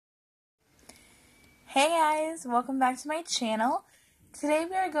Hey guys, welcome back to my channel. Today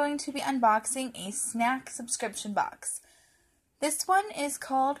we are going to be unboxing a snack subscription box. This one is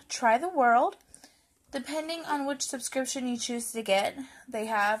called Try the World. Depending on which subscription you choose to get, they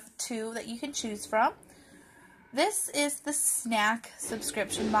have two that you can choose from. This is the snack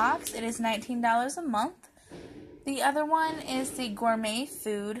subscription box. It is $19 a month. The other one is the gourmet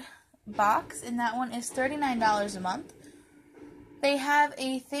food box, and that one is $39 a month. They have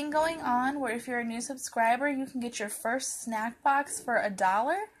a thing going on where if you're a new subscriber, you can get your first snack box for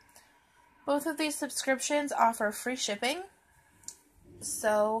 $1. Both of these subscriptions offer free shipping.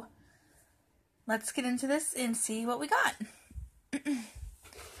 So let's get into this and see what we got.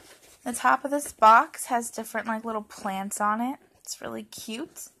 The top of this box has different little plants on it. It's really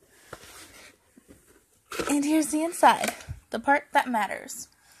cute. And here's the inside, the part that matters.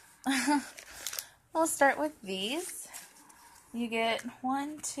 We'll start with these. You get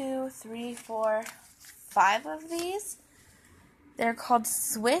 1, 2, 3, 4, 5 of these. They're called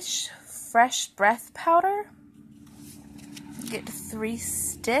Swish Fresh Breath Powder. You get 3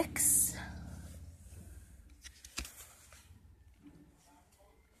 sticks.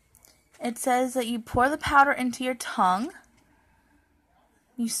 It says that you pour the powder into your tongue.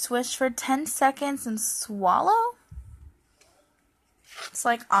 You swish for 10 seconds and swallow. It's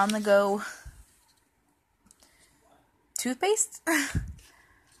like on-the-go toothpaste.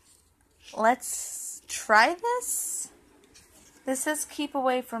 Let's try this. This says keep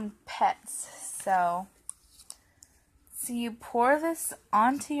away from pets. So you pour this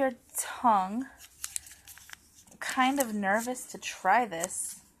onto your tongue. I'm kind of nervous to try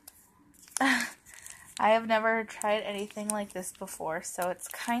this. I have never tried anything like this before, so it's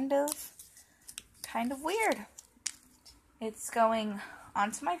kind of weird. It's going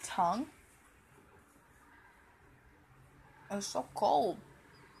onto my tongue. It's so cold.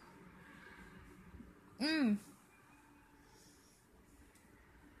 Oh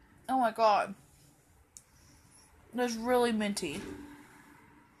my god. That's really minty.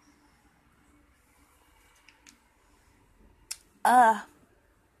 I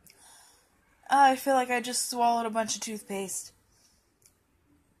feel like I just swallowed a bunch of toothpaste.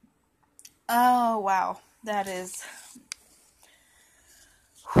 Oh wow. That is...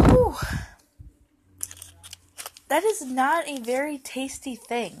 Whew. That is not a very tasty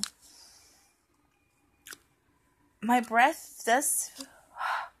thing. My breath does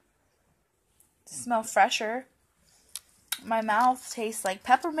smell fresher. My mouth tastes like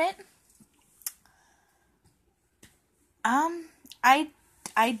peppermint. I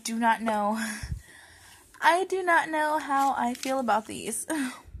do not know. I do not know how I feel about these.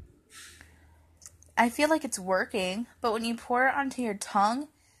 I feel like it's working, but when you pour it onto your tongue,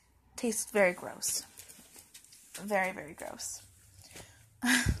 it tastes very gross. Very, very gross.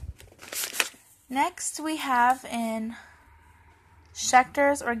 Next, we have in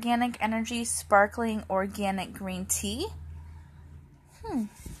Schecter's Organic Energy Sparkling Organic Green Tea.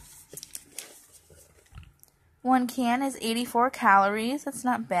 1 can is 84 calories. That's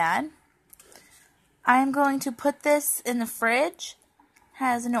not bad. I'm going to put this in the fridge.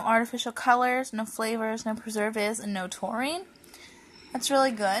 Has no artificial colors, no flavors, no preservatives, and no taurine. That's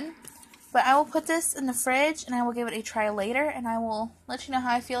really good. But I will put this in the fridge, and I will give it a try later, and I will let you know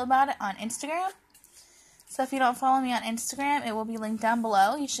how I feel about it on Instagram. So if you don't follow me on Instagram, it will be linked down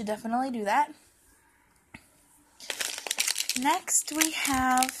below. You should definitely do that. Next, we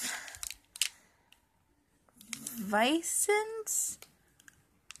have Vicens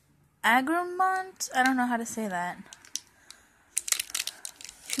Agrumont. I don't know how to say that.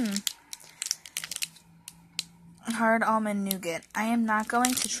 Hard almond nougat. I am not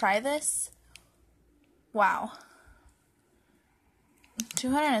going to try this. Wow.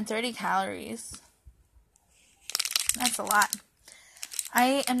 230 calories. That's a lot.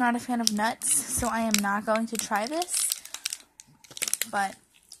 I am not a fan of nuts, so I am not going to try this. But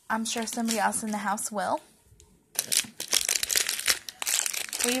I'm sure somebody else in the house will.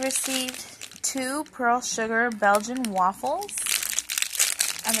 We received 2 Pearl Sugar Belgian waffles.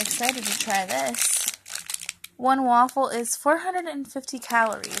 I'm excited to try this. 1 waffle is 450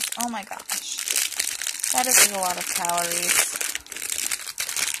 calories. Oh my gosh. That is a lot of calories.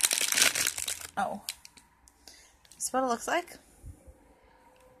 Oh. This is what it looks like.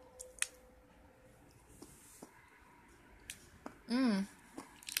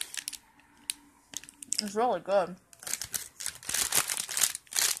 It's really good.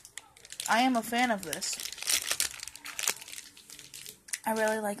 I am a fan of this. I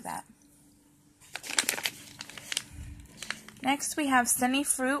really like that. Next we have Sunny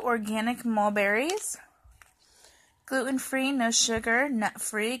Fruit Organic Mulberries. Gluten-free, no sugar,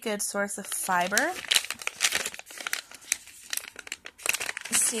 nut-free, good source of fiber.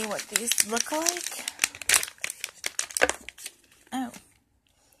 see what these look like. Oh.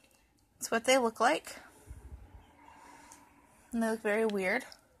 That's what they look like. And they look very weird.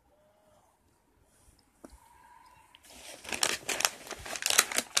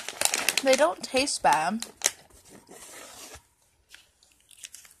 They don't taste bad.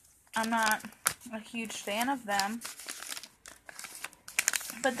 I'm not a huge fan of them,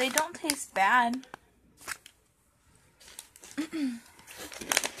 but they don't taste bad.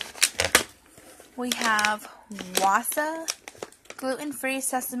 We have Wassa gluten-free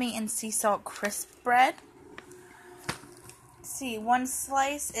sesame and sea salt crisp bread. Let's see, one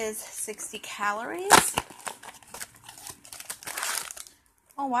slice is 60 calories.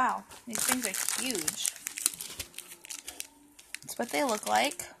 Oh wow, these things are huge. That's what they look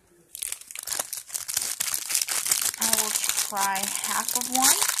like. I will try half of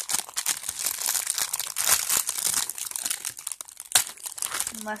one.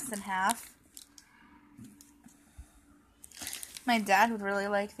 Less than half. My dad would really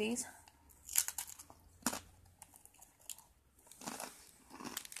like these.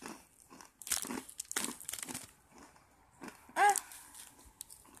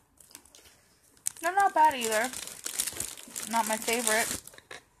 They're not bad either. Not my favorite,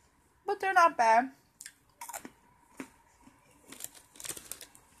 but they're not bad.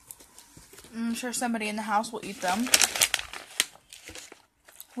 I'm sure somebody in the house will eat them.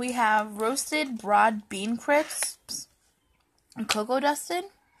 We have roasted broad bean crisps and cocoa dusted.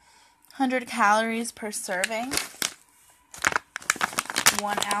 100 calories per serving.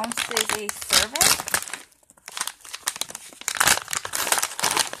 1 ounce is a serving.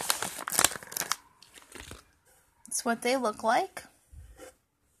 That's what they look like.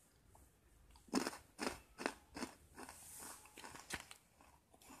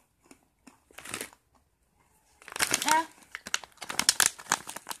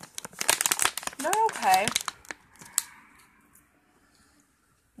 They're okay.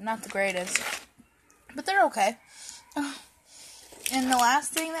 Not the greatest, but they're okay. And the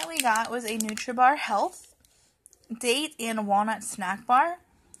last thing that we got was a Nutribar Health date and walnut snack bar.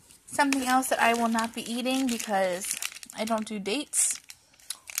 Something else that I will not be eating because I don't do dates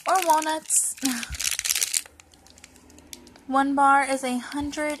or walnuts. One bar is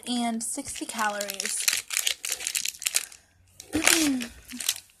 160 calories.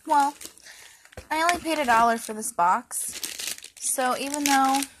 Well, I only paid $1 for this box, so even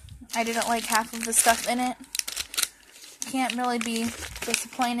though I didn't like half of the stuff in it, can't really be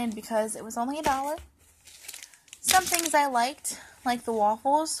disappointed because it was only $1. Some things I liked, like the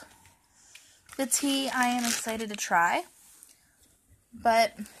waffles. The tea I am excited to try.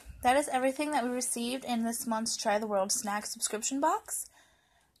 But that is everything that we received in this month's Try the World snack subscription box.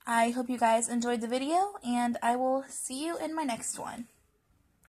 I hope you guys enjoyed the video, and I will see you in my next one.